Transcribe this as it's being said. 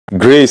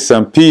Grace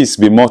and peace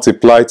be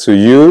multiplied to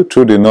you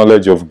through the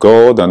knowledge of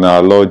God and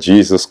our Lord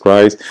Jesus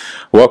Christ.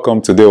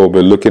 Welcome. Today we'll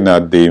be looking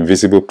at the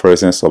invisible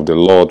presence of the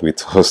Lord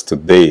with us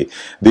today.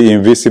 The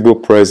invisible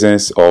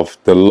presence of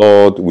the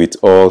Lord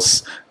with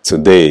us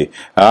today.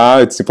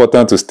 It's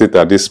important to state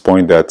at this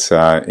point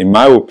that, in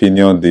my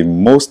opinion, the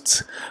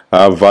most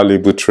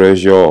valuable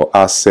treasure or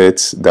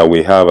asset that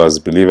we have as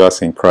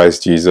believers in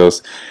Christ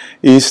Jesus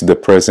is the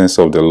presence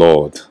of the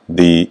Lord,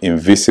 the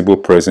invisible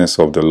presence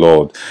of the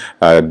Lord.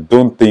 I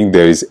don't think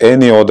there is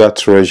any other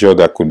treasure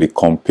that could be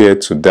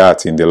compared to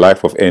that in the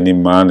life of any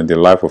man, in the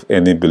life of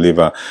any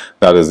believer.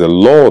 That is the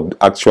Lord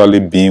actually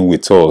being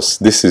with us.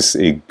 This is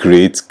a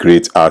great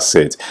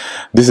asset.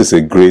 This is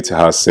a great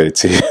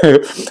asset.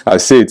 I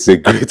say it's a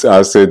great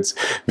asset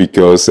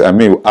because,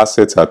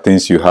 assets are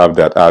things you have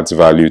that adds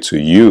value to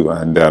you,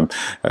 and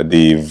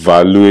the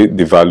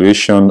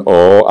valuation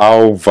or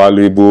how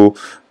valuable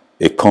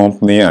a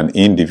company, an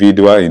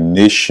individual, a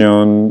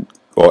nation,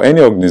 or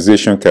any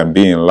organization can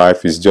be in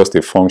life is just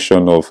a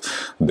function of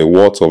the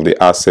worth of the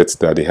assets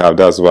that they have.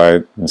 That's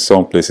why in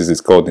some places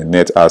it's called the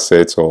net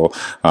assets, or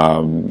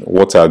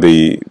what are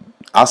the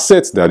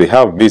assets that they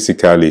have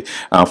basically.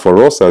 And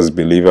for us as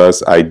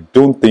believers, I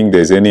don't think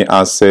there's any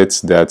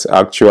assets that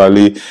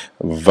actually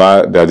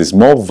that is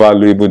more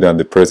valuable than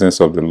the presence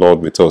of the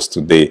Lord with us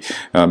today,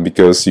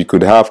 because you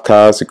could have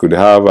cars, you could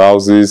have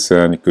houses,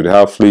 and you could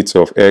have fleets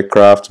of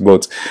aircraft,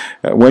 but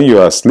when you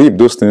are asleep,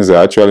 those things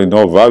are actually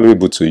not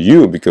valuable to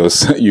you,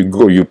 because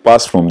you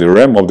pass from the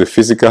realm of the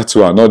physical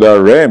to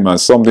another realm, and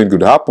something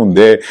could happen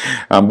there.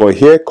 But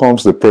here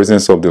comes the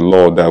presence of the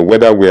Lord, that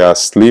whether we are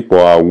asleep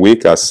or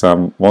awake, as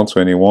Psalm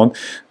 121,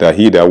 that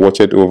he that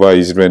watcheth over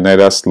Israel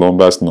neither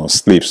slumbers nor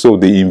sleeps. So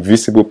the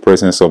invisible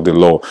presence of the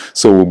Lord.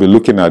 So we'll be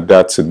looking at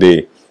that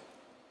today.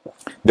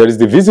 There is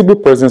the visible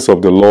presence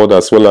of the Lord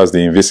as well as the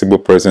invisible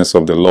presence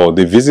of the Lord.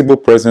 The visible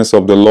presence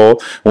of the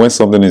Lord, when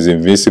something is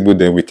invisible,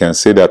 then we can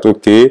say that,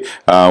 okay,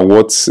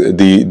 what's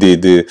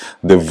the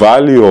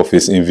value of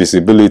his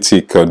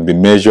invisibility can be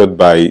measured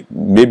by,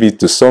 maybe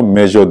to some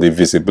measure, the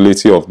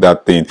visibility of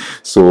that thing.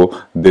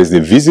 So there's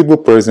the visible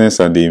presence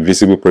and the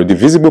invisible presence. The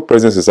visible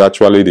presence is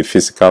actually the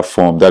physical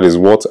form. That is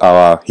what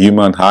our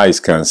human eyes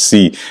can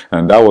see.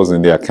 And that was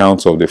in the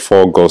accounts of the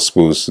four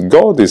Gospels.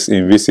 God is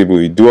invisible.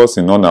 He dwells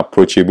in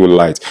unapproachable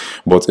light.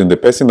 But in the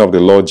person of the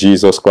Lord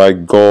Jesus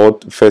Christ,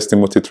 God, 1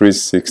 Timothy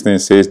 3:16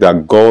 says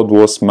that God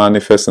was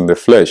manifest in the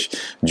flesh.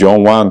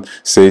 John 1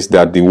 says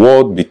that the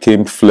Word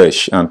became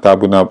flesh and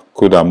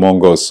tabernacled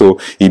among us. So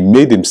he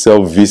made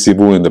himself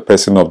visible in the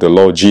person of the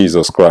Lord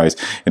Jesus Christ.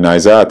 In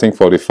Isaiah, I think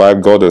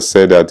 45, God has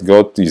said that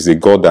God is a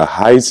God that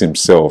hides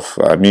himself.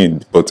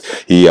 But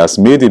he has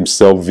made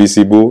himself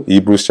visible.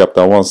 Hebrews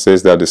chapter 1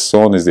 says that the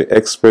Son is the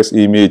express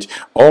image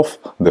of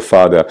the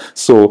Father.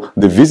 So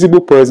the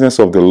visible presence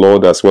of the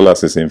Lord as well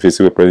as his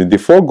invisible presence. The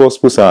four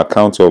Gospels are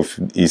accounts of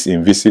his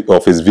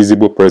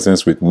visible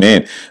presence with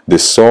men. They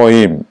saw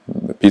him,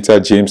 Peter,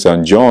 James,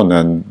 and John,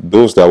 and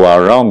those that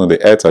were around on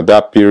the earth at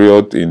that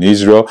period in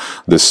Israel.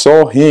 They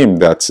saw him.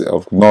 That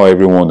not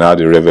everyone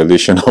had a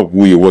revelation of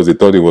who he was. They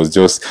thought he was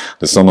just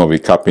the son of a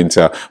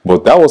carpenter,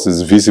 but that was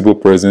his visible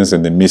presence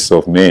in the midst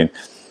of men.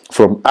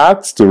 From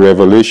Acts to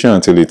Revelation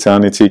until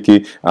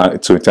eternity,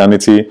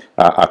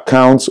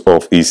 accounts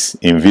of his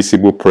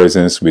invisible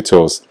presence with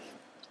us.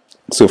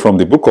 So from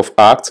the book of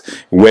Acts,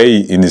 where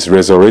in his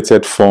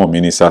resurrected form,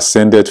 in his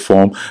ascended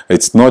form,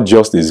 it's not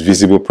just his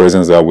visible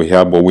presence that we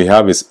have, but we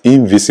have his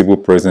invisible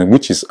presence,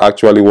 which is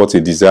actually what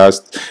he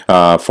desires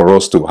for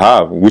us to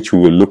have, which we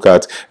will look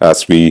at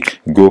as we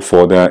go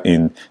further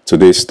in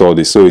today's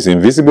study. So his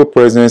invisible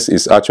presence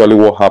is actually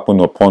what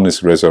happened upon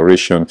his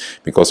resurrection,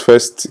 because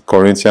 1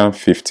 Corinthians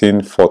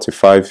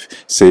 15:45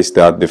 says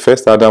that the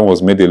first Adam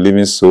was made a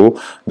living soul,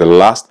 the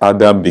last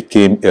Adam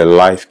became a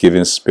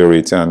life-giving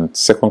spirit, and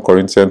 2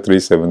 Corinthians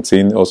 3:17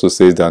 also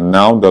says that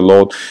now the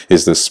Lord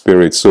is the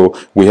Spirit. So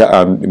we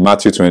have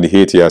Matthew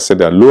 28, he has said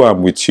that, lo,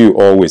 I'm with you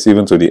always,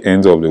 even to the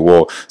end of the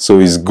world. So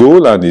his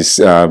goal and his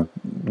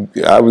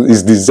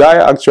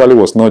desire actually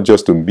was not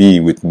just to be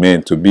with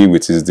men, to be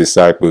with his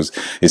disciples.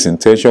 His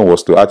intention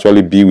was to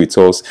actually be with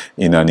us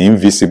in an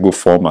invisible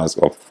form, as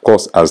of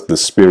course as the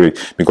Spirit.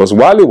 Because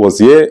while he was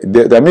here,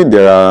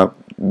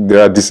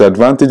 there are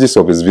disadvantages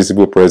of his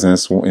visible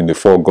presence in the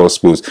four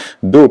Gospels.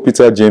 Though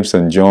Peter, James,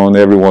 and John,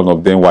 every one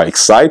of them were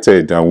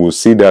excited, and we'll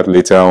see that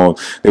later on.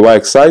 They were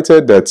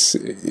excited that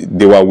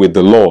they were with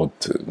the Lord,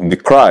 the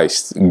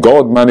Christ,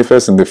 God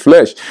manifest in the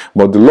flesh.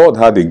 But the Lord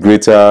had a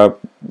greater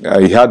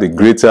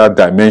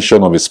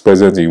dimension of his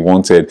presence he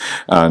wanted,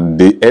 and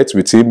they ate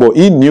with him, but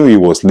he knew he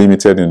was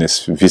limited in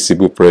his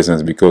visible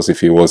presence, because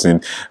if he was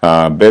in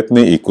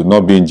Bethany, he could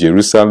not be in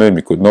Jerusalem,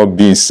 he could not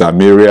be in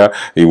Samaria.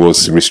 He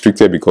was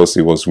restricted because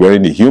he was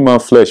wearing the human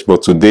flesh.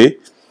 But today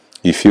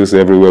he feels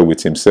everywhere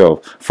with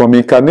himself. From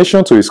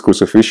incarnation to his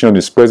crucifixion,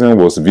 his presence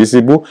was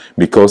visible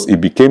because he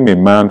became a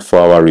man for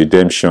our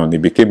redemption. He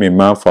became a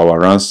man for our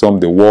ransom.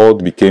 The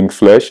Word became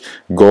flesh.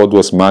 God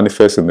was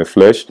manifest in the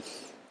flesh.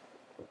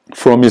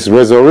 From his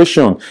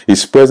resurrection,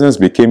 his presence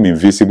became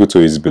invisible to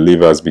his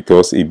believers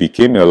because he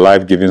became a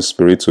life-giving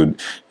spirit to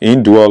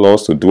indwell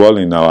us, to dwell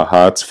in our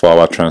hearts for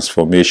our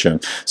transformation.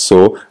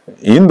 So,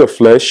 in the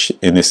flesh,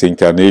 in his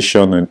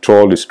incarnation, and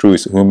through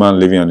his human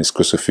living and his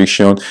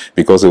crucifixion,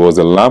 because it was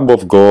the Lamb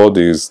of God,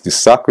 is the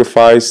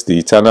sacrifice, the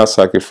eternal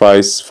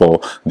sacrifice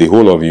for the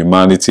whole of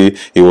humanity.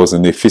 It was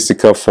in a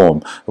physical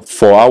form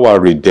for our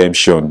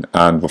redemption.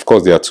 And of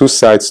course, there are two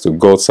sides to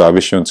God's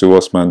salvation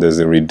towards man. There's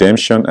the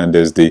redemption and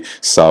there's the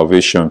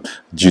salvation.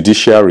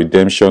 Judicial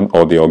redemption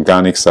or the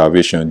organic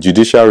salvation.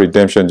 Judicial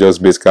redemption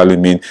just basically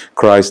means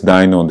Christ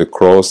dying on the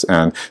cross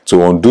and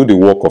to undo the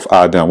work of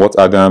Adam, what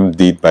Adam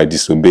did by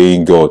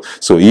disobeying God.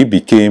 So he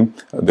became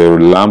the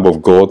Lamb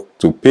of God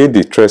to pay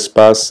the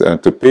trespass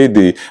and to pay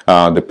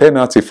the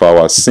penalty for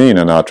our sin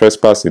and our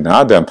trespass in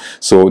Adam.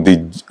 So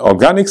the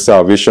organic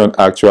salvation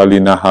actually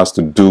now has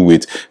to do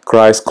with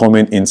Christ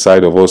coming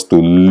inside of us to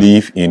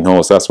live in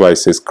us. That's why it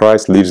says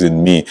Christ lives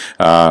in me.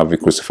 We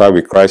crucified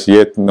with Christ,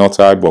 yet not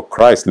I, but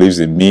Christ lives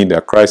in me,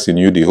 that Christ in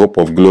you, the hope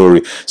of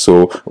glory.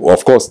 So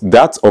of course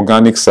that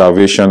organic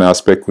salvation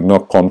aspect could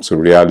not come to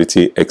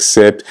reality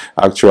except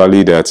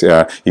actually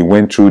that he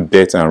went through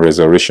death and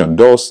resurrection.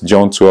 Thus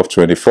John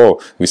 12:24,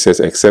 which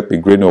says, except a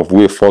grain of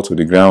wheat fall to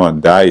the ground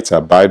and die, it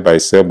abide by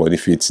itself, but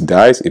if it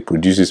dies, it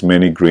produces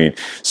many grain.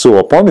 So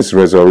upon his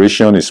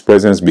resurrection, his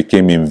presence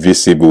became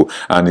invisible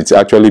and it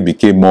actually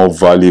became more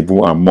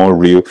valuable and more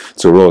real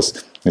to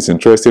us. It's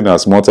interesting,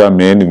 as mortal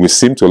men, we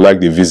seem to like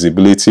the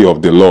visibility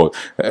of the Lord.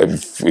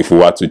 If we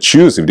were to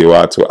choose, if they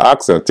were to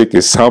ask and take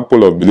a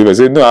sample of believers,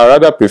 say, no, I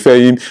rather prefer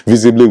him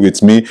visibly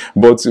with me.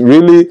 But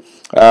really,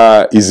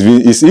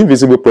 his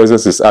invisible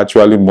presence is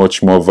actually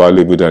much more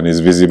valuable than his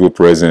visible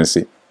presence.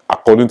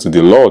 According to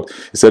the Lord,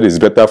 he said it's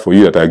better for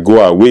you that I go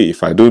away.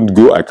 If I don't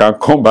go, I can't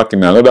come back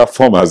in another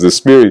form as the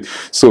Spirit.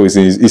 So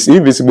his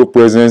invisible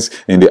presence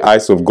in the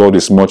eyes of God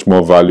is much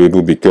more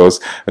valuable, because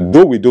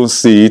though we don't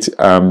see it,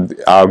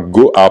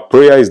 our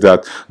prayer is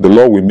that the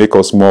Lord will make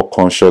us more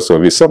conscious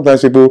of it.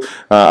 Sometimes people,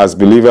 as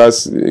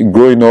believers,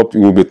 growing up,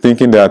 will be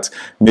thinking that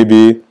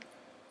maybe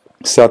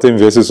certain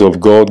verses of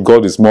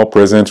God is more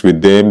present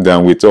with them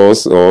than with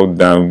us, or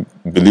than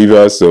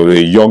believers, or a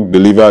young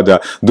believer,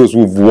 that those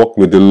who've walked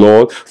with the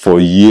Lord for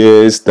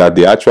years, that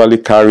they actually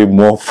carry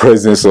more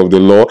presence of the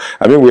Lord.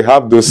 I mean, we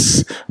have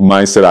this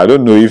mindset. I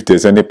don't know if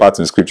there's any part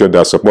in scripture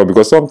that support,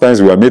 because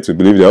sometimes we are made to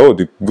believe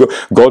that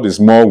God is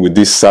more with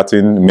these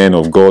certain men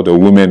of God or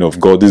women of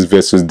God, these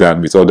vessels,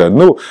 than with others.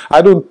 No,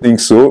 I don't think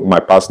so.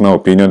 My personal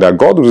opinion, that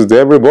God is with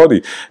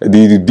everybody.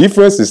 The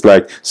difference is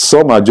like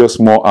some are just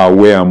more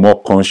aware and more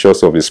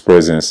conscious of his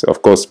presence.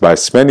 Of course, by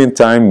spending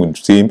time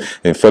with him,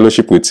 in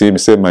fellowship with him, he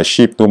said, my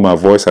sheep know my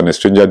voice, and a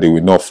stranger they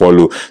will not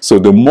follow. So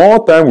the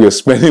more time we're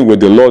spending with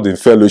the Lord in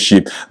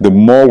fellowship, the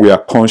more we are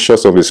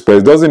conscious of his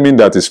presence. Doesn't mean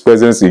that his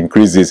presence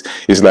increases.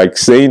 It's like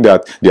saying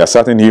that there are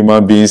certain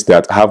human beings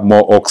that have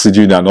more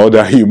oxygen than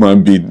other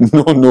human beings.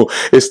 No,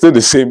 it's still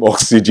the same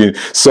oxygen.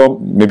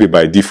 Some maybe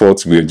by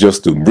default we're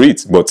just to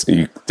breathe, but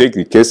you take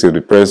the case of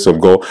the presence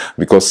of God,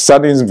 because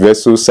certain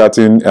vessels,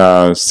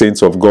 certain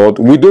saints of God,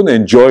 we don't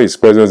enjoy his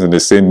presence in the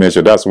same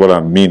measure. That's what I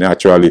mean,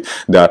 actually,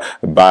 that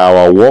by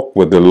our walk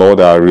with the Lord,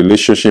 our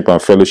relationship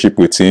and fellowship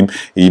with him,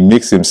 he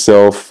makes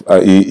himself,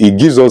 he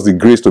gives us the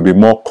grace to be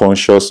more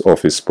conscious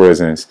of his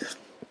presence.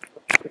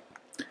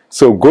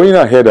 So going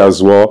ahead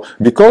as well,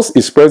 because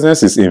his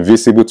presence is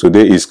invisible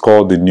today, is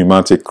called the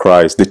pneumatic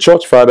Christ. The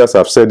church fathers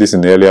have said this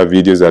in earlier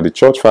videos, that the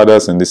church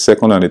fathers in the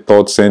 2nd and the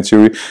 3rd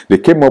century, they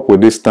came up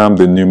with this term,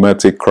 the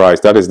pneumatic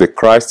Christ. That is the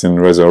Christ in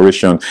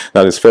resurrection.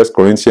 That is 1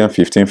 Corinthians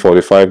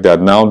 15:45,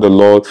 that now the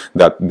Lord,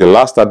 that the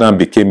last Adam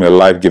became a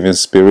life-giving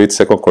spirit.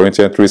 2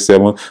 Corinthians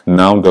 3:7,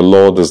 now the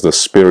Lord is the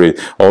Spirit.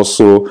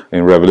 Also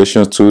in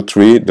Revelation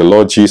 2:3, the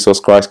Lord Jesus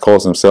Christ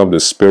calls himself the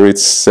Spirit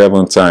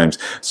 7 times.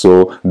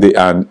 So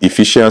and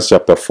Ephesians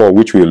chapter 4,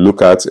 which we'll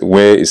look at,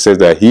 where it says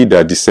that he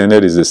that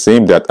descended is the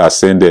same that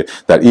ascended,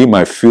 that he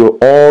might fill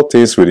all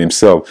things with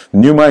himself.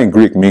 Pneuma in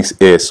Greek means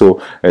air.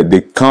 So they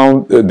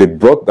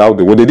brought out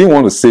the word. They didn't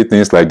want to say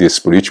things like the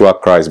spiritual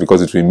Christ,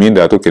 because it will mean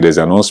that, okay, there's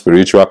an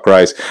unspiritual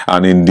Christ.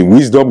 And in the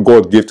wisdom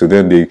God gave to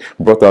them, they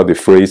brought out the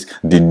phrase,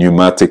 the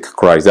pneumatic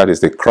Christ. That is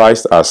the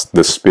Christ as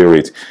the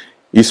Spirit.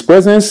 His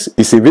presence,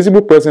 his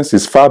invisible presence,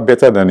 is far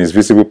better than his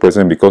visible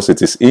presence, because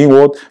it is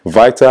inward,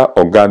 vital,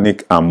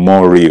 organic, and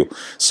more real.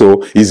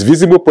 So his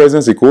visible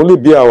presence, it can only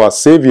be our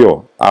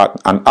Savior,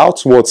 an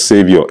outward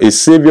Savior, a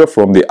Savior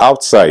from the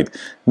outside,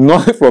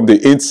 not from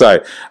the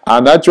inside.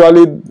 And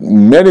actually,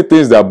 many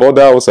things that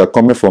bother us are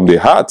coming from the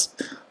heart.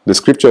 The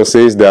scripture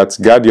says that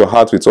guard your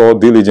heart with all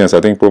diligence.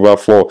 I think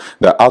Proverbs 4,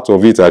 that out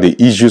of it are the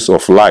issues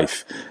of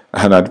life.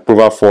 and at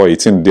Proverbs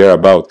 4:18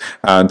 thereabout.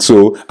 And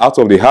so out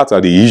of the heart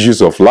are the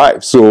issues of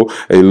life. So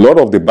a lot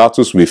of the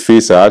battles we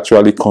face are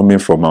actually coming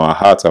from our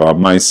heart, our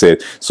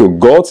mindset. So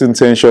God's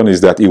intention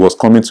is that he was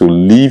coming to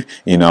live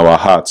in our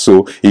heart.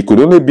 So he could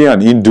only be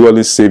an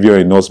indwelling savior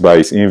in us by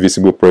his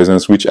invisible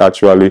presence, which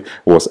actually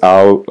was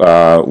how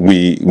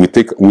we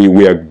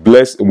are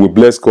blessed. We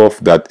bless God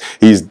that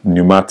he is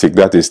pneumatic,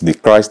 that is the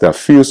Christ that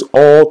fills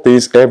all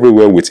things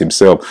everywhere with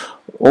himself.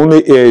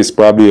 Only air is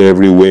probably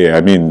everywhere.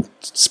 I mean,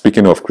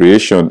 speaking of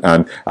creation,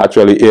 and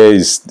actually air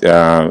is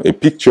a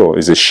picture,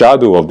 is a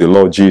shadow of the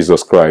Lord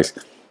Jesus Christ.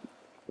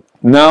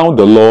 Now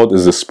the Lord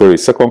is the Spirit.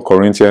 2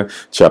 Corinthians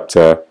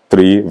chapter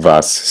 3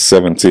 verse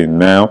 17.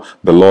 Now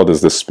the Lord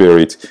is the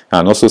Spirit.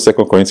 And also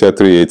 2 Corinthians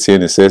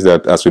 3:18, it says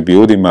that as we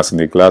behold him as in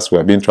a glass, we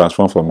are being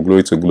transformed from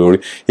glory to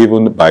glory,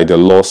 even by the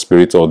Lord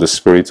Spirit, or the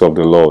Spirit of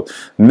the Lord.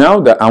 Now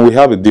that, and we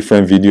have a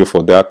different video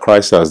for that,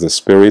 Christ as the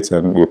Spirit,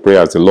 and we pray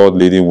as the Lord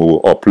leading, we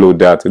will upload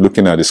that,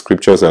 looking at the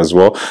scriptures as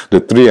well.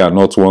 The three are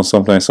not one.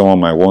 Sometimes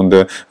someone might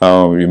wonder,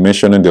 you're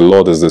mentioning the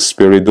Lord as the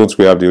Spirit. Don't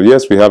we have the,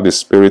 yes, we have the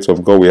Spirit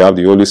of God, we have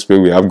the Holy Spirit,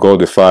 we have God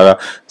the Father.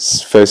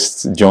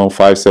 1 John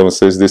 5:7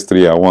 says these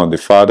three are one. The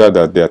Father,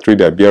 that there are three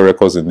that bear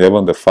records in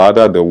heaven, the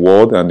Father, the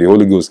Word, and the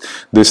Holy Ghost.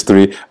 These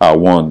three are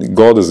one.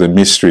 God is a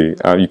mystery.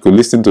 You could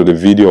listen to the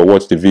video or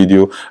watch the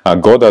video.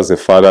 God as the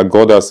Father,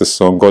 God as the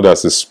Son, God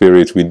as the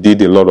Spirit. We did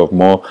a lot of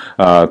more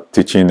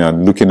teaching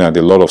and looking at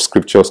a lot of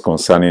scriptures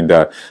concerning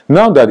that.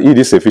 Now that it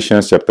is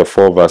Ephesians chapter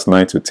 4 verse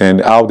 9 to 10,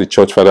 how the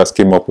church fathers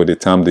came up with the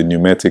term the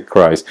pneumatic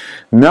Christ.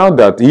 Now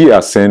that he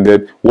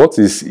ascended, what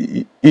is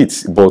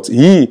it?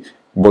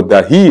 But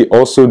that he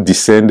also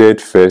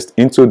descended first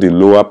into the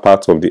lower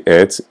part of the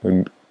earth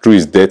through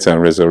his death and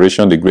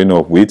resurrection, the grain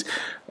of wheat.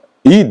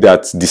 He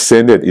that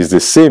descended is the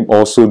same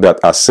also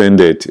that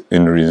ascended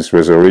in his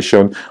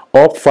resurrection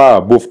up far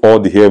above all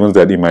the heavens,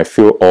 that he might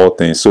fill all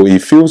things. So he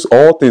fills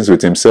all things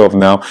with himself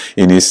now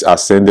in his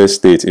ascended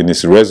state, in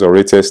his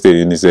resurrected state,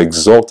 in his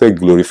exalted,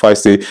 glorified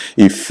state.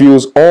 He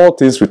fills all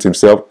things with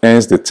himself,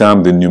 hence the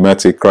term the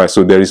pneumatic Christ.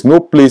 So there is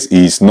no place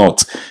he is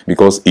not,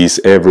 because he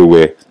is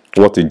everywhere.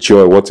 What a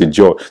joy, what a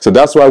joy. So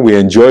that's why we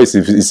enjoy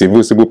his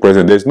invisible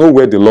presence. There's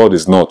nowhere the Lord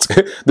is not.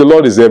 The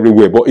Lord is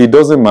everywhere, but he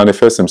doesn't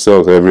manifest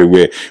himself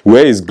everywhere.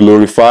 Where he's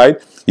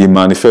glorified, he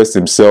manifests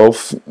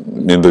himself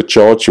in the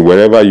church,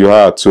 wherever you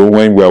are. So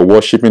when we are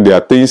worshiping, there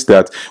are things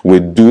that we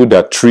do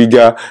that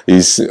trigger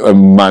his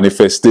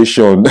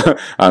manifestation.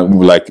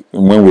 And like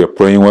when we are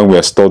praying, when we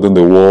are studying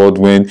the word,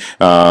 when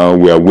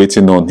we are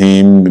waiting on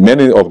him,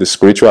 many of the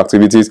spiritual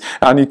activities.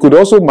 And he could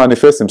also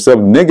manifest himself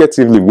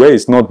negatively where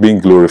it's not being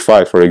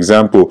glorified. For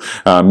example,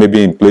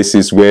 maybe in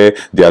places where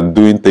they are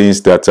doing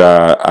things that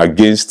are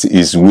against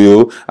his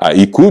will,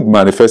 he could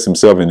manifest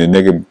himself in a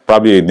negative,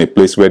 probably in a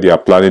place where they are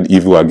planning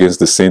evil against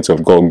the saints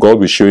of God. God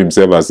will show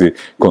himself as a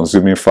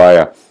consuming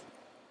fire.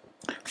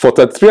 For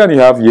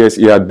 33.5 years,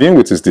 he had been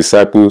with his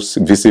disciples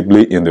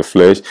visibly in the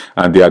flesh,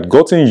 and they had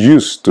gotten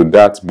used to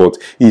that, but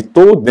he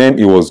told them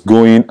he was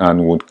going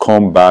and would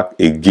come back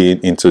again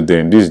into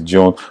them. This is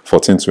John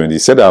 14:20. He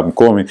said, I'm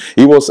coming.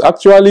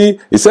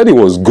 He said he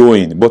was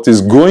going, but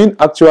his going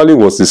actually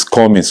was his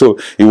coming. So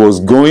he was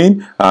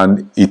going,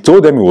 and he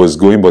told them he was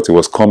going, but he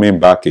was coming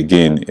back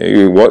again.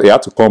 He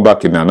had to come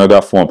back in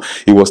another form.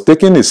 He was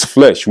taking his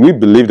flesh. We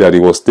believe that he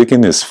was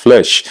taking his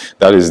flesh,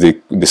 that is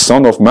the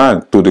Son of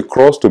Man, to the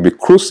cross to be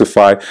crucified,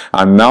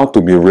 and now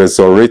to be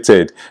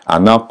resurrected,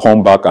 and now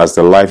come back as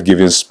the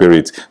life-giving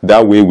Spirit.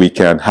 That way we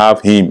can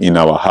have him in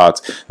our heart.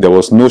 There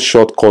was no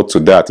shortcut to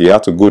that. He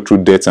had to go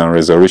through death and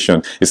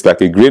resurrection. It's like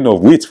a grain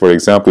of wheat, for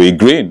example. A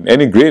grain,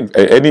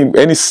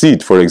 any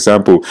seed, for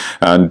example,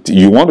 and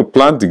you want to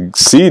plant the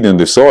seed in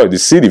the soil. The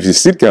seed, if the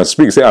seed can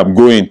speak, say I'm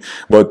going,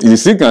 but the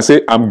seed can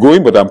say I'm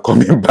going, but I'm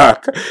coming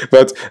back.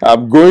 But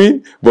I'm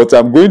going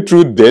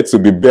through death to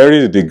be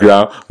buried in the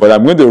ground, but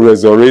I'm going to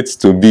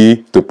resurrect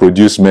to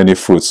produce many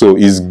fruits. So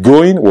his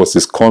going was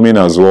his coming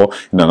as well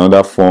in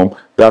another form.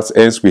 That's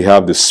hence we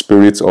have the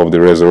Spirit of the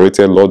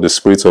resurrected Lord, the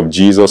Spirit of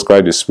Jesus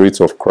Christ, the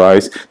Spirit of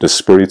Christ, the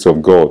Spirit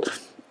of God.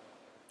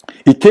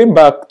 He came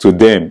back to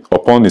them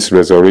upon his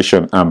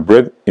resurrection and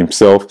breathed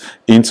himself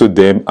into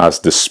them as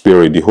the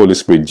Spirit, the Holy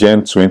Spirit.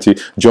 John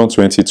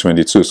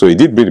 20:22. So he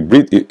did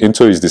breathe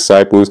into his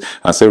disciples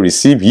and said,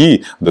 receive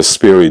ye the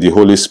Spirit, the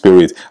Holy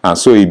Spirit. And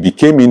so he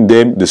became in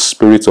them the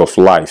Spirit of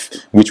life,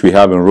 which we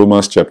have in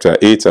Romans chapter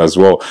 8 as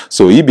well.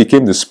 So he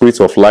became the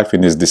Spirit of life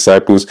in his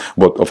disciples.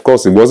 But of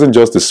course, it wasn't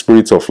just the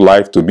Spirit of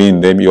life to be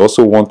in them. He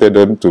also wanted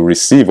them to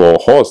receive, or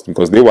us,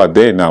 because they were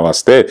there in our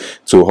stead,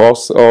 to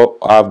also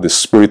have the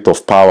Spirit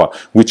of power,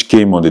 which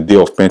came on the day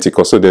of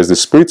Pentecost. So there's the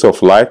Spirit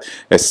of life,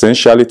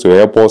 essentially to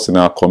help us in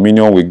our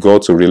communion with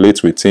God, to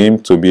relate with him,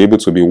 to be able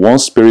to be one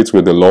spirit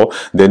with the Lord.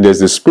 Then there's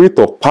the Spirit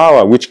of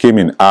power, which came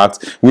in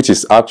Acts, which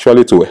is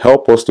actually to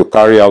help us to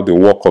carry out the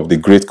work of the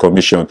Great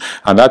Commission.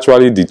 And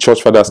actually the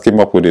church fathers came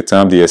up with the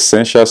term the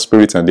essential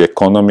spirit and the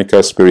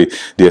economical spirit.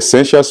 The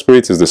essential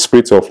spirit is the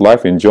Spirit of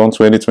life in John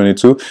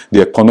 20:22.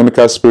 The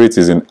economical spirit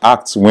is in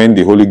Acts when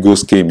the Holy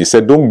Ghost came. He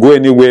said, don't go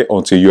anywhere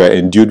until you are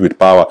endued with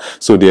power.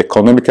 So the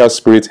economical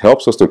spirit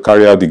helps us to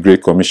carry out the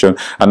Great Commission.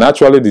 And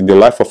actually, in the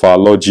life of our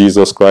Lord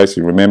Jesus Christ,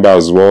 you remember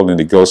as well in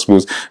the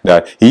Gospels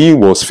that he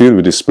was filled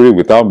with the Spirit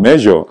without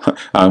measure.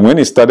 And when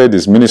he started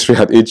his ministry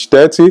at age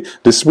 30,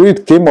 the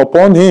Spirit came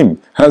upon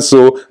him. And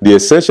so the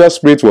essential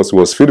Spirit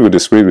was filled with the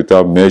Spirit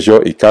without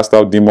measure. He cast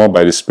out demons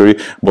by the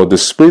Spirit. But the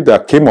Spirit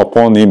that came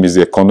upon him is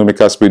the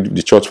economical Spirit.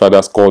 The church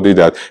fathers called it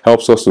that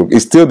helps us to.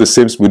 It's still the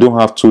same. We don't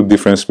have two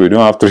different spirits. We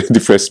don't have three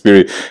different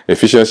spirits.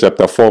 Ephesians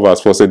chapter 4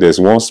 verse 4 said there's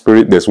one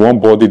Spirit, there's one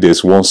body,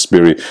 there's one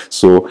Spirit.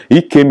 So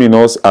he came in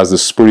us as the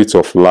Spirit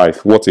of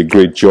life. What a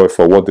great joy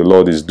for what the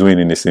Lord is doing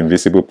in his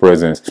invisible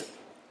presence.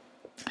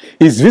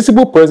 His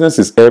visible presence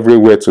is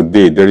everywhere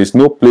today. There is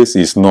no place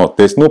he's not.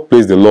 There's no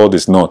place the Lord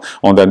is not.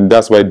 And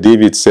that's why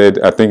David said,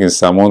 I think in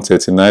Psalm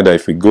 139, that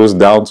if he goes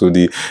down to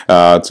the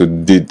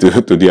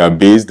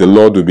abyss, the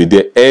Lord will be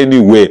there.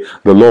 Anywhere,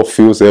 the Lord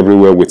feels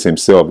everywhere with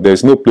himself.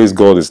 There's no place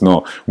God is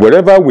not.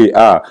 Wherever we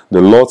are,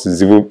 the Lord's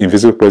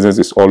invisible presence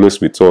is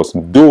always with us,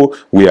 though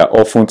we are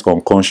often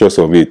unconscious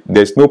of it.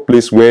 There's no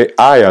place where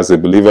I as a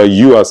believer,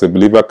 you as a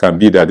believer can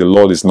be that the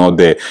Lord is not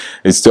there.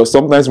 It's just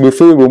sometimes we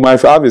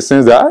might have a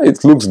sense that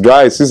it looks dry.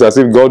 It seems as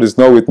if God is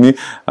not with me,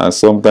 and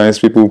sometimes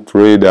people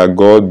pray that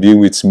God be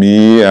with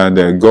me,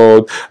 and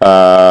God,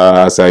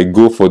 as I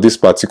go for this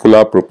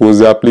particular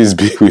proposal, please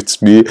be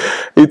with me.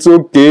 It's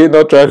okay,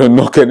 not trying to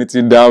knock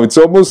anything down. It's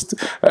almost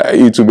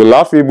it will be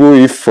laughable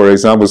if, for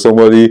example,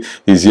 somebody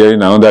is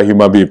hearing another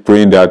human being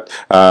praying that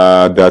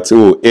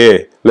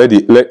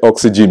let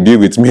oxygen be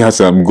with me as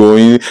I'm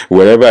going.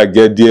 Wherever I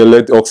get there,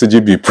 let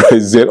oxygen be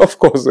present. Of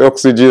course,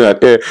 oxygen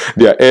and air,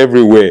 they are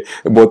everywhere.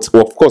 But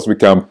of course, we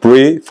can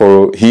pray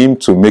for him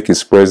to make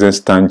his presence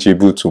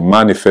tangible, to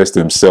manifest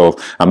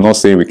himself. I'm not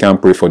saying we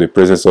can't pray for the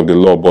presence of the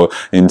Lord, but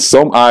in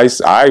some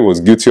eyes, I was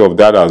guilty of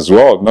that as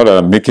well. Not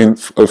that I'm making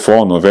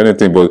fun of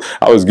anything, but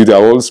I was guilty. I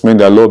always meant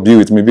that Lord be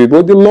with me.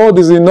 But the Lord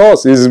is in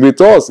us. He's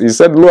with us. He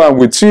said, Lord, I'm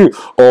with you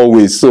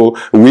always. So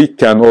we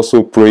can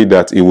also pray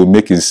that it will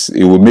make us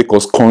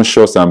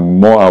conscious and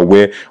more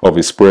aware of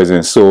his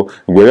presence. So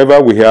wherever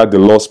we are, the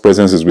Lord's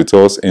presence is with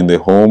us. In the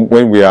home,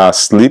 when we are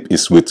asleep,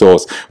 is with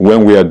us.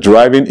 When we are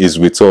driving, is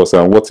with us.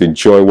 And what a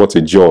joy, what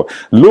a joy.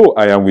 Lo,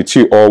 I am with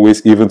you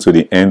always, even to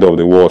the end of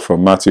the world,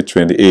 from Matthew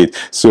 28.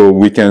 So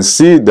we can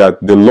see that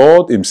the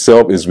Lord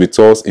himself is with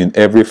us in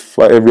every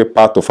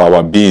part of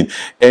our being.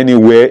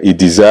 Anywhere he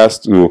desires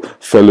to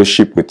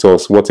fellowship with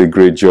us. What a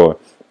great joy.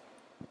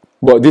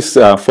 But this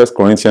 1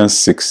 Corinthians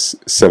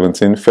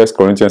 6:17,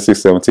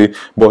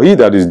 but he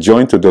that is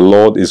joined to the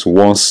Lord is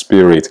one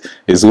spirit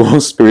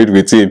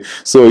with him.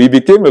 So he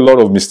became a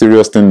lot of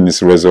mysterious things in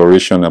his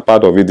resurrection, and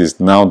part of it is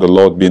now the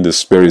Lord being the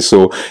Spirit.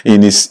 So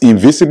in his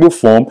invisible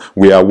form,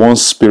 we are one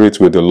spirit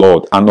with the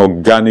Lord, an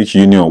organic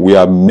union. We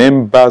are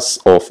members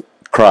of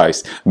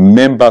Christ,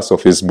 members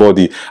of his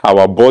body.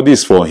 Our body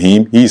is for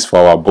him, he is for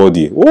our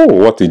body. Oh,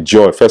 what a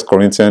joy. 1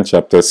 Corinthians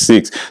chapter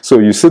 6. So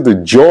you see the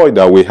joy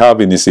that we have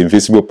in his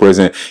invisible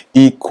presence.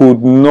 We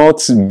could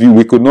not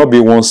be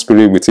one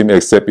spirit with him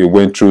except he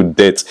went through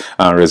death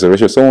and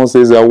resurrection. Someone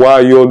says that, why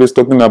are you always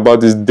talking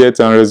about this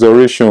death and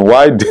resurrection?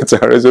 Why death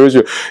and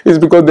resurrection? It's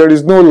because there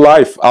is no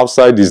life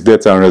outside this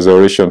death and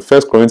resurrection.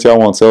 1 Corinthians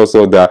 1 tells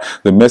us that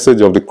the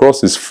message of the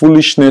cross is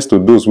foolishness to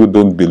those who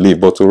don't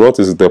believe, but to us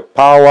is the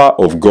power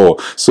of God.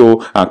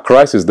 So, and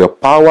Christ is the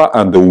power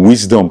and the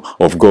wisdom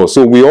of God.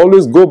 So we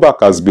always go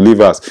back as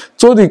believers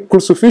to the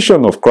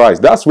crucifixion of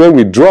Christ. That's where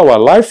we draw our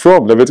life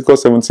from.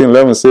 Leviticus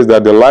 17:11 says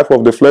that the life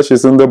of the flesh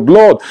is in the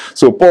blood.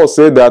 So Paul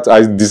said that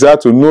I desire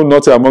to know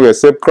nothing among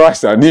except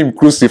Christ and him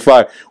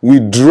crucified. We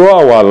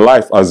draw our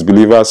life as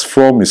believers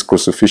from his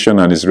crucifixion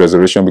and his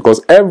resurrection, because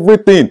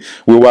everything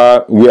we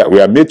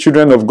are made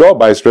children of God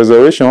by his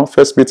resurrection.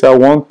 1 Peter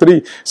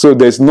 1:3. So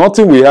there's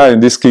nothing we are in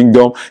this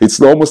kingdom.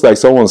 It's almost like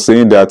someone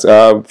saying that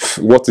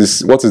what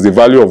is the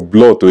value of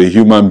blood to a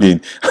human being?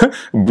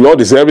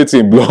 Blood is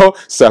everything. Blood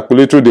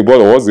circulates through the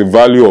body. What's the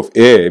value of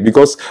air?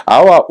 Because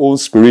our own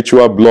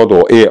spiritual blood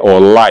or air or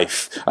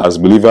life as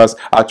believers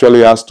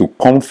actually has to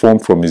come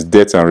from his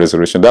death and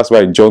resurrection. That's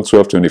why in John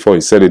 12:24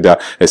 he said it,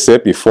 that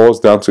except it falls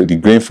down to the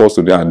grain, falls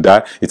to the and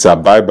die, it's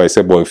abide by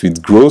itself. But if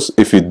it grows,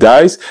 if it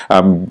dies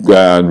and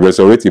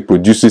resurrects, it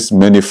produces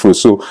many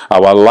fruits. So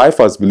our life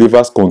as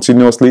believers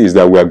continuously is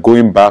that we are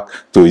going back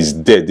to his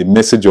death, the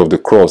message of the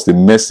cross, the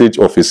message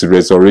of his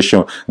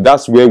resurrection.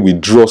 That's where we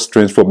draw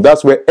strength from.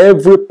 That's where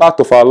every part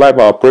of our life,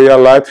 our prayer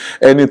life,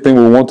 anything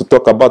we want to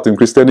talk about in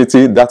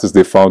Christianity, that is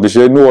the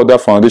foundation. No other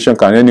foundation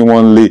can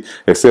anyone lay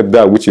except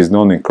that which is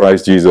known in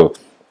Christ Jesus.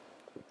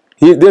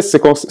 This 2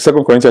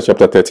 Corinthians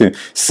chapter 13.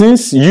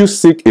 Since you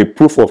seek a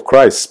proof of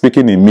Christ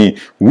speaking in me,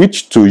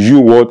 which to you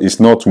word is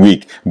not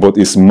weak, but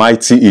is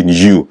mighty in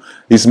you.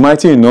 It's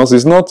mighty in us.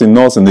 It's not in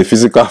us in the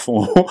physical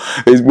form.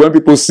 It's when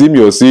people see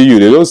me or see you,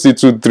 they don't see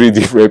 2, 3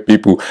 different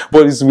people.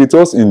 But it's with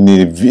us in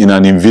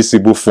an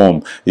invisible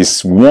form.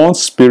 It's one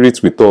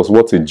spirit with us.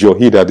 What a joy.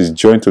 He that is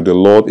joined to the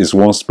Lord is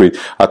one spirit.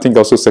 I think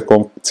also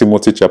 2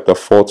 Timothy chapter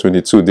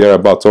 4:22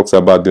 thereabout talks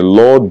about the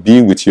Lord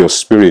be with your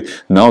spirit.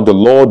 Now the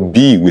Lord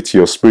be with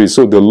your spirit.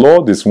 So the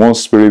Lord is one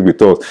spirit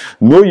with us.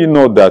 Know ye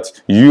not that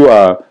you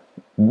are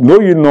know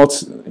you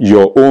not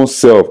your own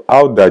self,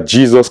 how that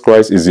Jesus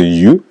Christ is in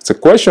you? It's a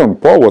question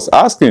Paul was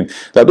asking.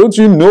 That don't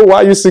you know, why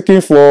are you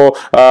seeking for,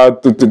 why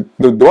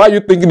are you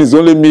thinking it's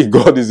only me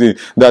God is in?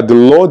 That the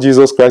Lord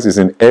Jesus Christ is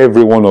in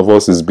every one of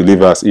us as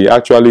believers. He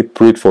actually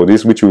prayed for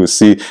this, which you will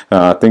see,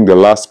 I think the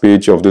last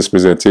page of this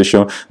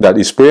presentation, that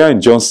his prayer in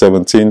John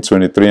 17,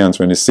 23 and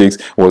 26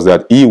 was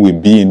that he will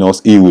be in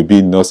us, he will be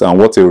in us. And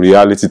what a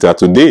reality that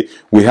today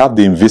we have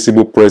the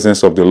invisible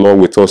presence of the Lord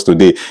with us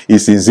today.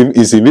 His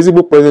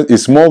invisible presence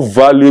is more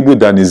valuable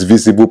than his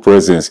visible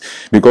presence,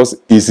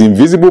 because his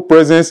invisible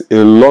presence,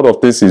 a lot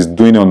of things is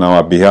doing on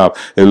our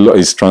behalf. A lot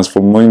is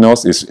transforming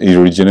us, he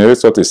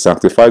regenerates us, he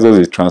sanctifies us,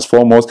 he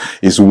transforms us,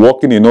 he's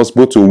working in us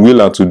both to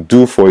will and to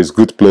do for his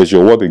good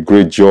pleasure. What a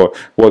great joy,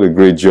 what a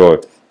great joy.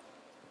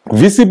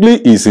 Visibly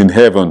is in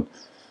heaven.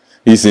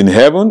 He's in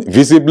heaven.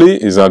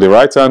 Visibly is at the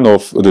right hand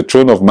of the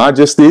throne of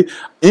majesty.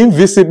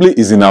 Invisibly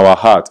is in our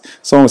heart.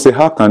 Someone say,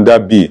 how can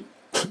that be?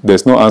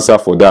 There's no answer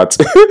for that.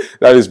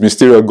 That is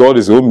mysterious. God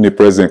is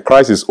omnipresent.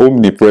 Christ is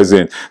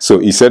omnipresent. So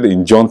he said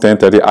in John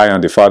 10:30, I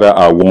and the Father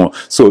are one.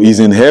 So he's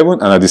in heaven,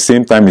 and at the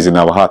same time he's in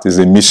our heart. It's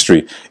a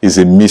mystery. It's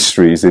a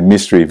mystery. It's a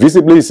mystery.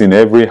 Visibly is in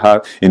every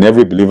heart, in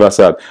every believer's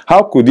heart.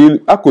 How could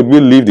we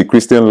live the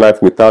Christian life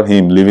without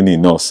him living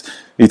in us?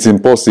 It's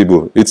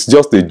impossible. It's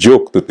just a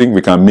joke to think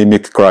we can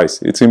mimic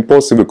Christ. It's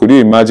impossible. Could you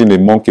imagine a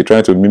monkey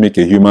trying to mimic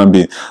a human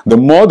being? The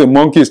more the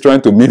monkey is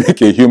trying to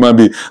mimic a human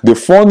being, the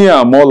funnier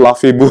and more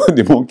laughable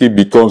the monkey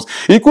becomes.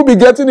 He could be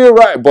getting it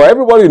right, but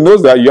everybody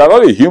knows that you are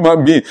not a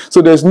human being.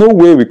 So there's no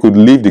way we could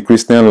live the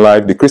Christian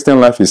life. The Christian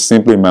life is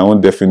simply, in my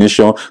own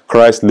definition,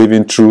 Christ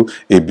living through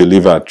a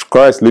believer,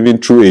 Christ living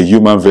through a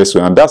human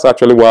vessel. And that's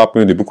actually what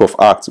happened in the book of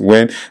Acts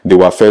when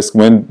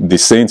the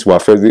saints were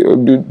first,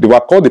 they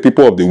were called the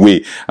people of the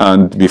way.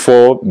 And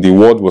before the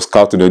word was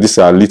called to them, these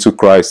are little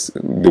Christ,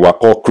 they were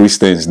called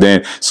Christians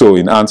then. So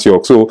in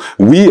Antioch, so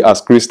we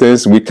as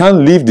Christians, we can't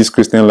live this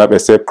Christian life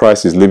except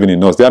Christ is living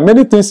in us. There are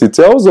many things he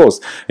tells us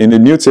in the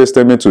New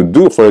Testament to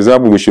do. For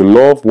example, we should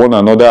love one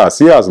another as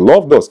he has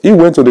loved us. He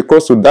went to the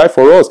cross to die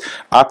for us.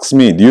 Ask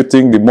me, do you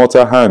think the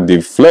mortal hand, the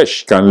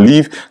flesh, can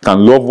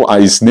love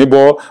his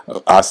neighbor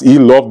as he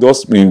loved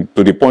us to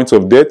the point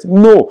of death?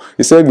 No.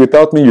 He said,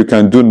 without me you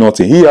can do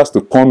nothing. He has to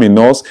come in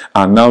us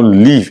and now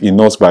live in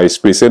us by his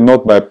spirit. He said,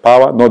 not by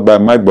power, not by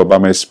might, but by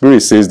my spirit,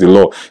 says the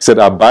Lord. He said,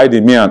 abide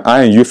in me and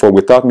I in you, for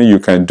without me you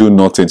can do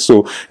nothing.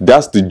 So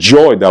that's the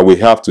joy that we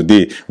have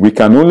today. We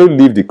can only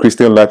live the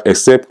Christian life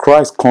except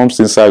Christ comes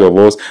inside of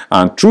us,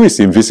 and through his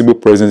invisible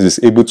presence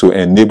is able to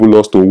enable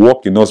us to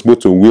walk in us both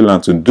to will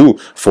and to do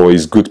for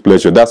his good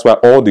pleasure. That's why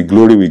all the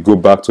glory will go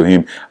back to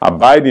him.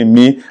 Abide in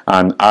me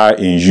and I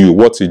in you.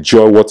 What a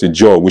joy, what a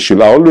joy. We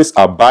should always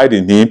abide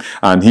in him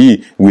and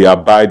he will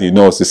abide in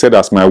us. He said,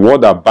 as my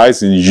word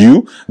abides in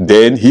you,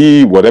 then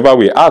he, whatever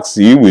we ask,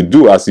 he will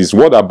do. As his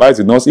word abides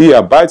in us, he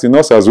abides in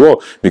us as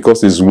well,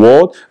 because his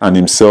word and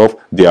himself,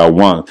 they are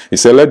one. He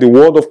said, let the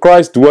word of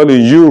Christ dwell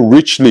in you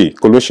richly.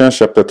 Colossians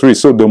chapter 3.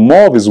 So the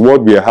more of his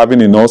word we are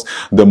having in us,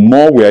 the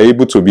more we are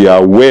able to be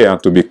aware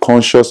and to be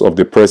conscious of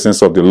the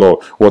presence of the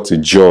Lord. What a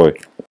joy.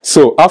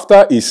 So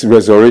after his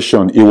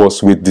resurrection, he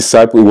was with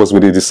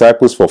the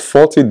disciples for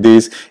 40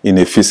 days in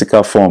a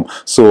physical form.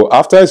 So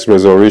after his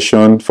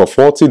resurrection for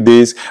 40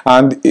 days,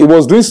 and he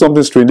was doing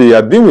something strange. He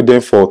had been with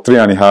them for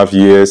 3.5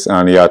 years,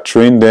 and he had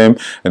trained them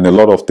in a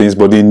lot of things,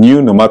 but he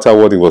knew no matter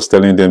what he was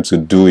telling them to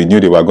do, he knew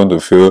they were going to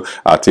fail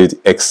at it,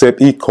 except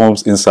he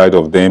comes inside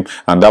of them.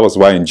 And that was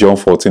why in John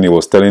 14, he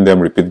was telling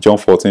them, repeat John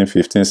 14,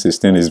 15,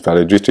 16, his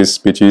valedictory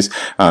speeches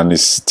and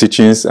his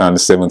teachings,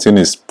 and 17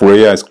 his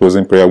prayer, his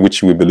closing prayer,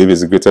 which we believe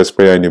is the greatest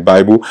prayer in the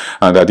Bible,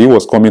 and that he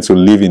was coming to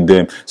live in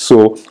them.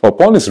 So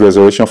upon his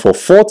resurrection, for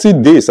 40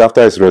 days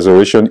after his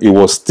resurrection, he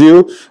was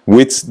still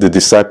with the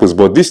disciples,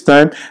 but this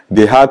time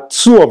they had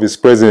two of his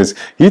presence.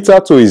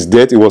 Hitherto his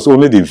death, it was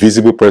only the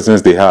visible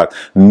presence they had.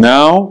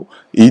 Now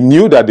he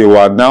knew that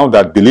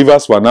that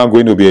believers were now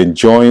going to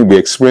be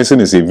experiencing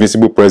his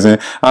invisible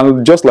presence.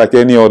 And just like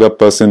any other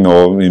person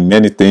or in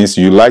many things,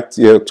 you like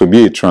to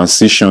be a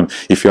transition.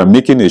 If you are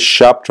making a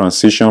sharp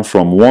transition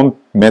from one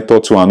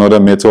method to another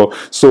method,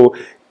 so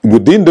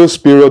within those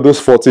period, those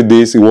 40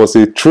 days, it was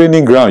a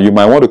training ground. You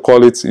might want to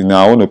call it, in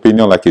our own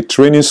opinion, like a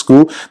training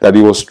school, that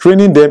he was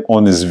training them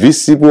on his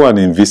visible and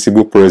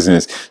invisible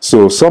presence.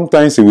 So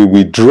sometimes he will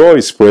withdraw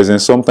his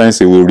presence, sometimes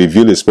he will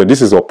reveal his presence.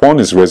 This is upon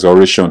his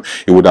resurrection.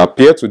 He would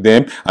appear to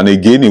them, and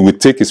again he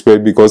would take his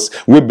presence, because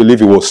we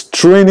believe he was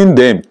training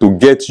them to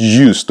get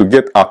used, to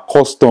get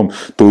accustomed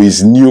to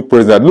his new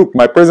presence. That, look,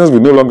 my presence will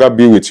no longer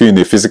be with you in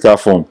a physical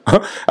form.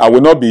 I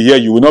will not be here,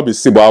 you will not be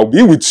seen, but I will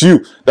be with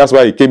you. That's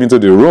why he came into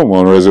the room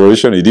on resurrection.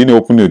 He didn't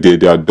open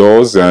their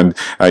doors, and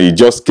he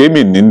just came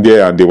in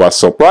there, and they were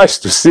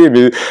surprised to see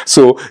him.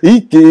 So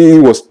he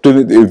was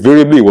telling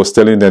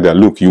them that,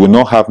 look, you will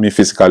not have me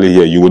physically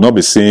here, you will not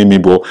be seeing me,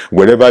 but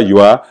wherever you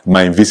are,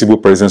 my invisible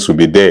presence will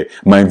be there.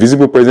 My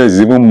invisible presence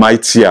is even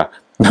mightier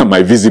than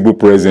my visible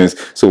presence.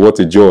 So what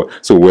a joy.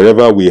 So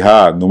wherever we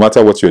are, no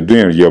matter what you're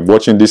doing, you're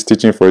watching this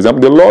teaching, for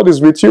example, the Lord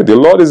is with you, the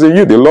Lord is in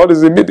you, the Lord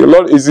is in me, the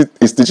Lord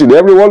is teaching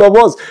every one of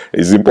us.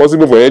 It's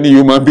impossible for any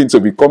human being to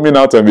be coming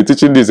out and be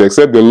teaching this,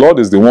 except the Lord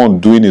is the one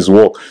doing his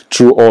work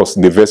through us,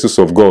 the vessels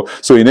of God.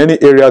 So in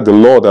any area the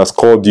Lord has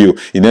called you,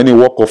 in any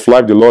walk of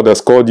life the Lord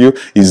has called you,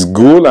 his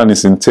goal and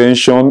his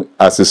intention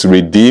as his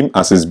redeemed,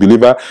 as his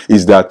believer,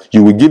 is that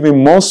you will give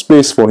him more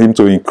space for him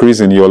to increase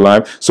in your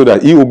life, so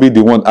that he will be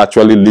the one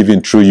actually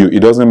living through you. It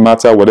doesn't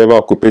matter whatever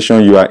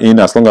occupation you are in,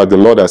 as long as the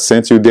Lord has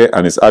sent you there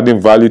and is adding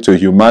value to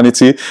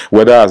humanity,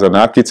 whether as an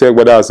architect,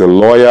 whether as a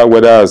lawyer,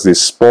 whether as a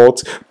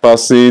sport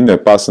person, a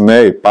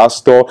personnel, a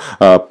pastor,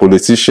 a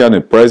politician,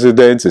 a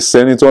president, a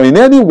senator, in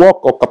any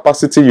work or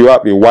capacity you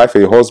have, a wife,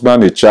 a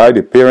husband, a child,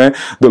 a parent,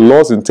 the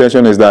Lord's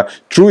intention is that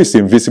through his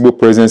invisible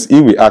presence,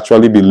 he will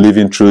actually be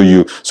living through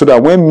you, so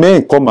that when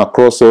men come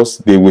across us,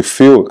 they will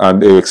feel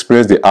and they will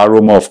experience the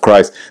aroma of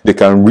Christ. They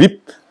can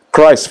reap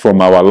Christ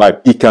from our life.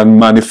 He can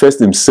manifest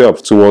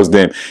himself towards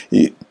them.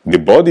 The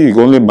body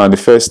only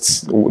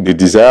manifests the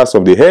desires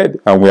of the head,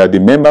 and we are the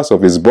members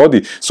of his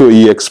body. So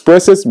he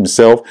expresses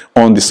himself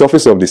on the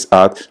surface of this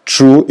earth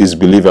through his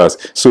believers.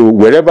 So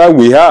wherever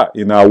we are,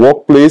 in our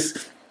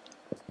workplace,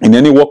 in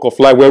any walk of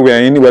life where we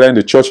are in, whether in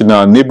the church, in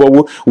our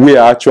neighborhood, we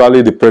are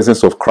actually the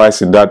presence of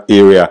Christ in that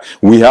area.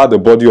 We are the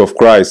body of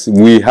Christ.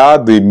 We are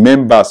the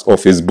members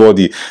of his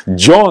body.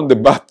 John the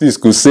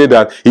Baptist could say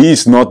that he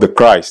is not the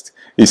Christ.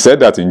 He said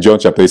that in John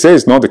chapter. He said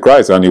it's not the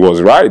Christ, and he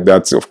was right.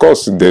 That, of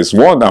course, there's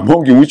one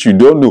among you which you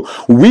don't know.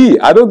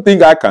 I don't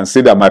think I can say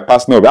that my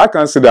personal, I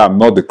can say that I'm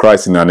not the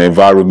Christ in an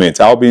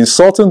environment. I'll be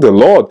insulting the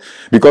Lord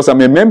because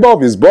I'm a member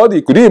of his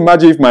body. Could you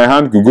imagine if my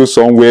hand could go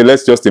somewhere?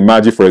 Let's just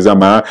imagine, for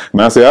example,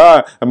 my hand say,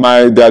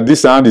 that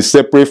this hand is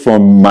separate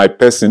from my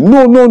person.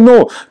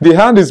 No. The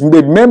hand is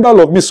a member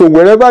of me. So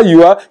wherever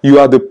you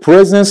are the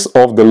presence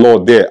of the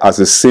Lord there as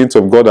a saint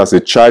of God, as a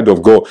child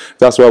of God.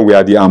 That's why we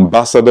are the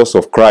ambassadors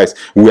of Christ.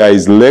 We are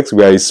his legs,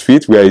 we are his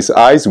feet, we are his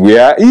eyes, we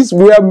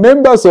are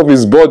members of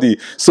his body.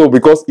 So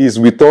because he's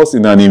with us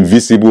in an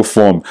invisible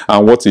form,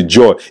 and what a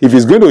joy. If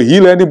he's going to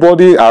heal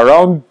anybody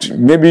around,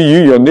 maybe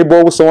you, your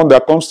neighbor, someone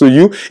that comes to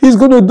you, he's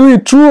going to do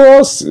it through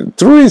us,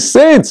 through his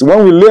saints.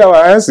 When we lay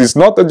our hands, it's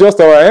not just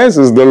our hands,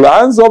 it's the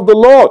hands of the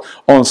Lord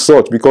on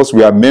such, because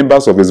we are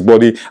members of his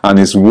body, and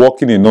he's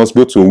working in us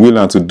both to will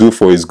and to do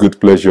for his good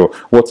pleasure.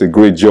 What a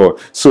great joy.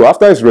 So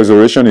after his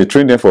resurrection, he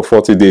trained them for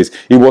 40 days.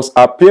 He was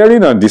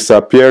appearing and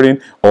disappearing,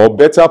 or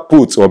better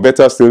put, or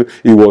better still,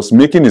 he was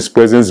making his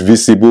presence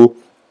visible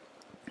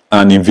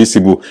and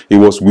invisible. He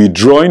was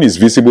withdrawing his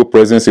visible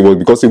presence.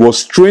 Because he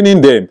was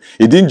training them.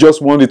 He didn't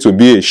just want it to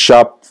be a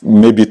sharp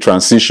maybe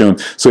transition.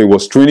 So he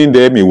was training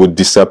them. He would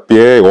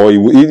disappear, or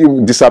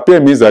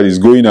disappear means that he's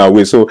going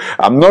away. So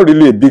I'm not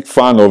really a big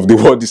fan of the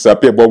word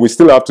disappear, but we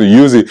still have to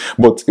use it.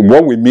 But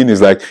what we mean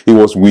is like he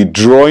was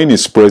withdrawing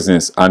his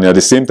presence, and at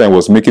the same time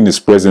was making his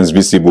presence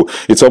visible.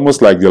 It's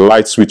almost like the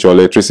light switch or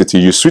electricity.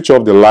 You switch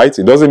off the light,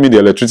 it doesn't mean the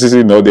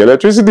electricity, no, the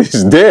electricity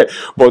is there,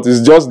 but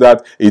it's just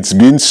that it's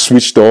been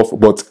switched off.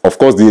 But of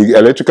course the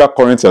electrical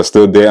currents are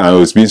still there,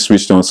 and it's being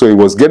switched on. So he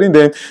was getting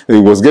them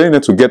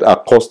to get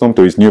accustomed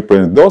to his new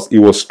presence. Thus he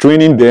was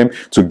training them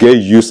to get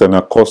used and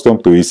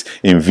accustomed to his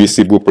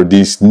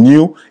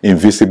new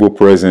invisible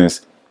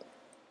presence.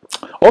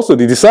 Also,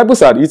 the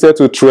disciples had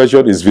hitherto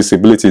treasured his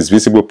visibility, his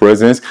visible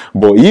presence,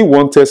 but he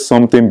wanted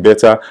something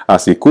better,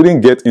 as he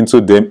couldn't get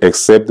into them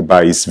except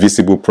by his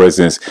visible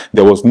presence.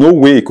 There was no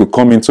way he could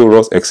come into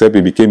us except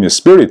he became a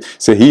spirit.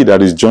 Say, he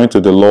that is joined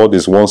to the Lord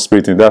is one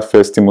spirit. In that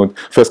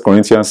 1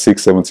 Corinthians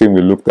 6:17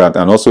 we looked at,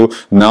 and also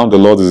now the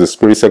Lord is a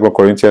spirit, 2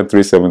 Corinthians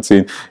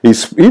 3:17.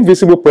 His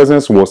invisible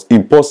presence was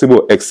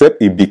impossible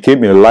except he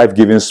became a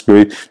life-giving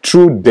spirit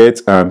through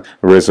death and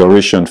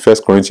resurrection.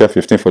 1 Corinthians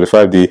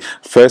 15:45,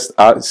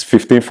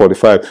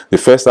 the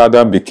first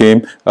Adam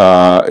became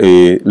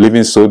a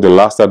living soul, the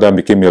last Adam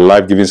became a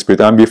life-giving spirit.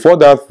 And before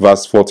that,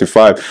 verse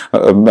 45,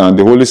 and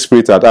the Holy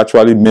Spirit had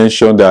actually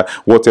mentioned that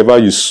whatever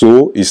you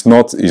sow is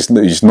not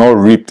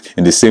reaped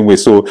in the same way.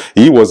 So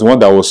he was the one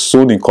that was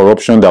sown in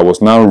corruption, that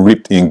was now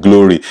reaped in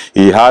glory.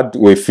 He had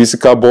a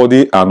physical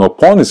body, and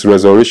upon his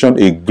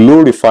resurrection, a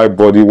glorified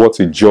body. What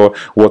a joy,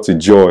 what a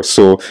joy.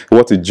 So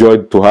what a joy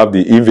to have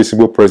the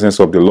invisible presence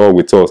of the Lord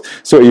with us.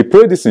 So he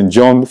prayed this in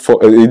John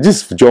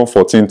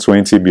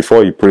 14:20,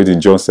 before he prayed in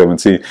John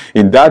 17.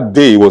 In that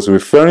day, he was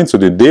referring to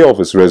the day of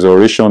his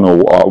resurrection, or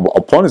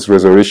upon his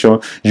resurrection,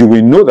 you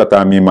will know that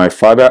I am in my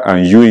Father,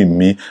 and you in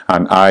me,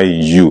 and I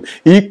in you.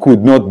 He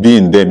could not be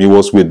in them. He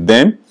was with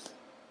them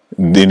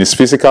in his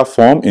physical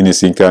form, in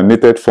his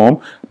incarnated form,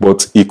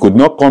 but he could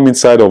not come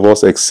inside of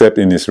us except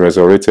in his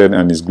resurrected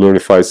and his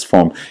glorified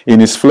form. In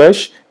his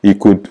flesh, he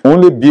could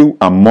only be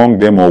among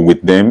them or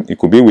with them. He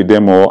could be with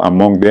them or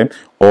among them,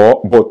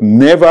 but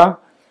never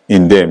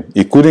in them.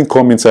 He couldn't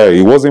come inside.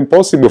 It was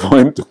impossible for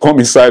him to come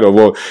inside of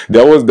us.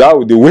 There was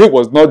that the way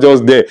was not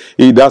just there.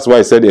 That's why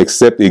I said,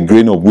 except a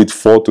grain of wheat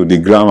fall to the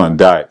ground and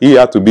die. He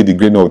had to be the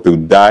grain of wheat to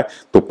die,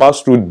 to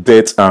pass through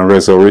death and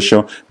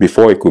resurrection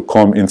before he could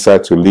come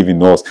inside to live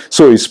in us.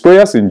 So his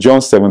prayers in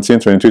John 17,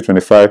 22,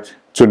 25,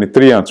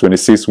 23 and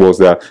 26 was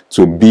that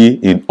to be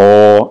in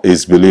all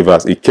his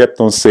believers. He kept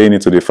on saying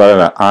it to the Father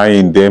that I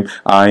in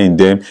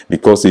them,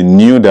 because he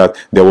knew that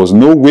there was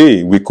no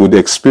way we could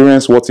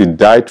experience what he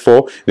died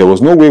for. There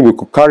was no way we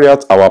could carry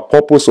out our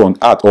purpose on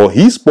earth, or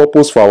his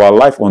purpose for our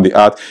life on the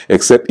earth,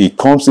 except he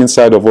comes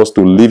inside of us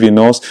to live in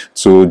us,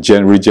 to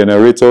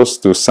regenerate us,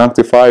 to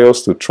sanctify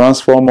us, to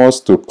transform us,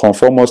 to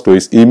conform us to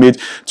his image,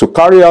 to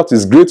carry out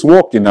his great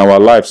work in our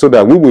life, so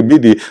that we will be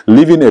the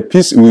living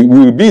epistles, we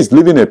will be his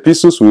living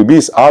epistles, we will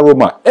be his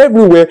aroma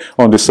everywhere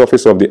on the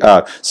surface of the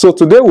earth. So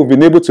today we've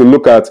been able to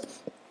look at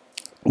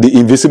the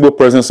invisible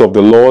presence of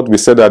the Lord. We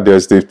said that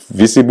there's the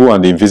visible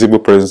and the invisible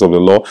presence of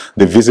the Lord.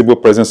 The visible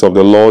presence of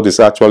the Lord is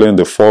actually in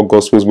the 4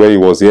 Gospels, where he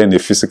was here in the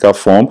physical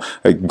form.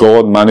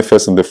 God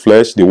manifests in the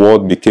flesh. The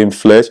Word became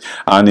flesh,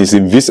 and is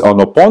invisible. And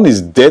upon his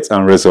death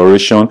and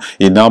resurrection,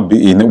 we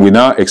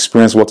now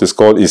experience what is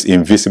called his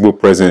invisible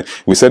presence.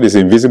 We said his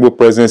invisible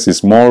presence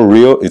is more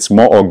real, it's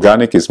more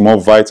organic, it's more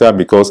vital,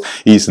 because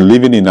he's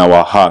living in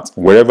our heart.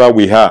 Wherever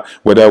we are,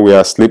 whether we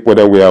are asleep,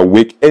 whether we are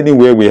awake,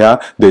 anywhere we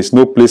are, there's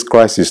no place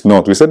Christ is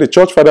not. We said the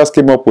church fathers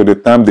came up with the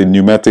term the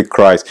pneumatic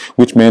Christ,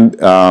 which meant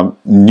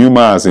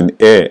pneuma as in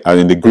air,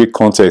 and in the Greek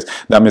context,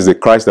 that means the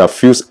Christ that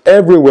fills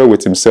everywhere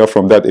with himself.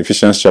 From that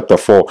Ephesians chapter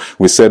 4,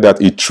 we said that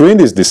he trained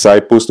his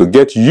disciples to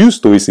get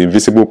used to his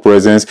invisible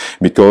presence,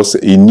 because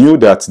he knew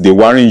that they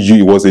weren't you,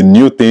 it was a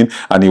new thing,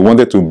 and he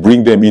wanted to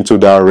bring them into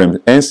that realm.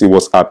 Hence, he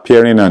was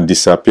appearing and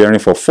disappearing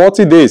for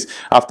 40 days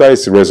after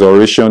his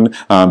resurrection,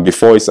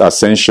 before his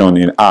ascension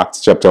in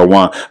Acts chapter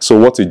 1. So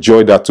what a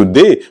joy that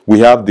today we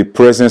have the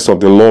presence of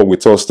the Lord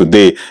with us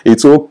today.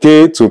 It's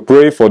okay to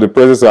pray for the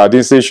presence. I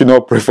didn't say you should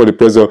not pray for the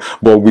presence,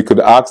 but we could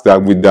ask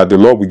that the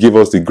Lord will give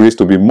us the grace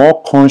to be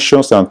more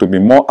conscious and to be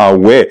more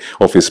aware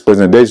of his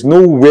presence. There is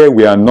nowhere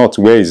we are not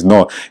where he's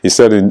not. He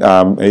said in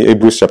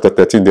Hebrews chapter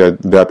 13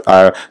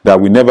 that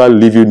we never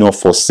leave you nor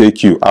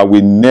forsake you. I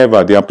will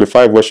never, the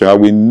Amplified Version, I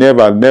will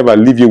never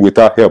leave you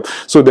without help.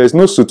 So there's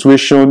no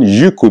situation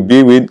you could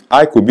be in,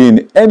 I could be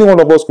in, any one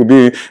of us could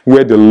be in,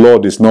 where the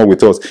Lord is not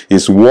with us.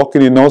 He's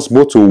working in us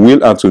both to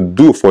will and to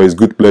do for his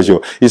good pleasure.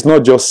 He's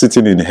not just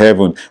sitting in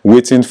heaven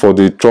waiting for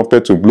the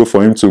trumpet to blow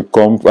for him to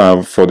come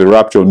for the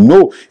rapture.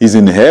 No, he's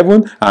in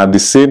heaven, and at the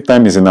same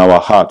time he's in our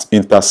heart,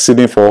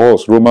 interceding for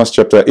us. Romans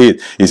chapter 8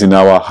 is in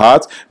our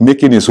heart,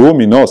 making his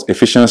home in us.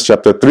 Ephesians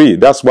chapter 3.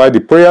 That's why the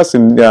prayers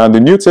in the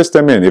New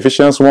Testament,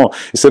 Ephesians 1,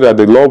 he said that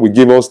the Lord will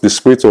give us the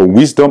spirit of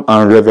wisdom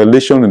and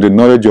revelation in the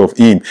knowledge of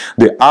him,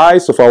 the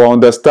eyes of our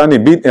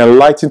understanding being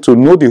enlightened to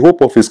know the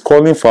hope of his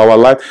calling for our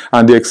life,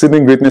 and the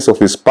exceeding greatness of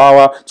his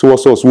power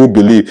towards us who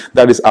believe.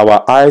 That is,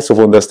 our eyes of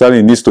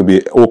understanding needs to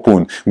be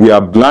open. We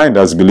are blind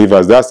as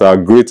believers. That's our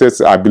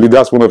greatest, I believe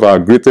that's one of our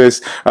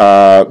greatest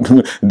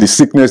the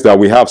sickness that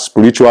we have,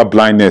 spiritual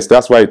blindness.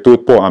 That's why he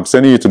told Paul, I'm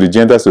sending you to the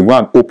Gentiles to go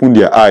and open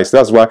their eyes.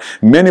 That's why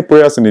many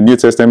prayers in the New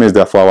Testament is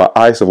that for our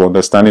eyes of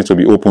understanding to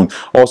be open.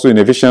 Also in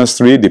Ephesians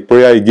 3, the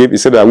prayer he gave, he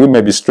said that we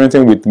may be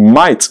strengthened with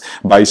might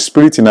by his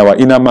spirit in our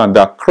inner man,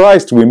 that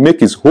Christ will make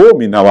his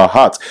home in our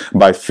heart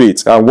by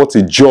faith. And what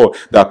a joy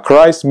that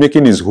Christ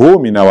making his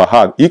home in our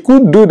heart. He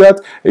couldn't do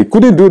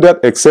that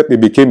except he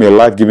became a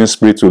life-giving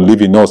spirit to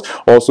live in us.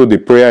 Also the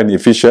prayer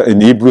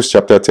in Hebrews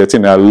chapter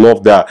 13, I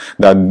love that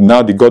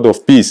now the God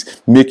of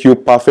peace make you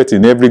perfect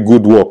in every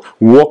good work,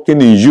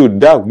 working in you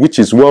that which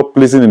is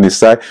well-pleasing in his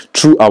sight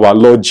through our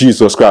Lord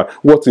Jesus Christ.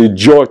 What a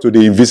joy to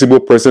the invisible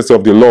presence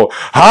of the Lord.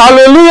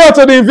 Hallelujah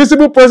to the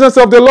invisible presence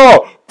of the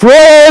Lord.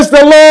 Praise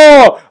the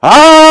Lord.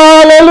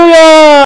 Hallelujah.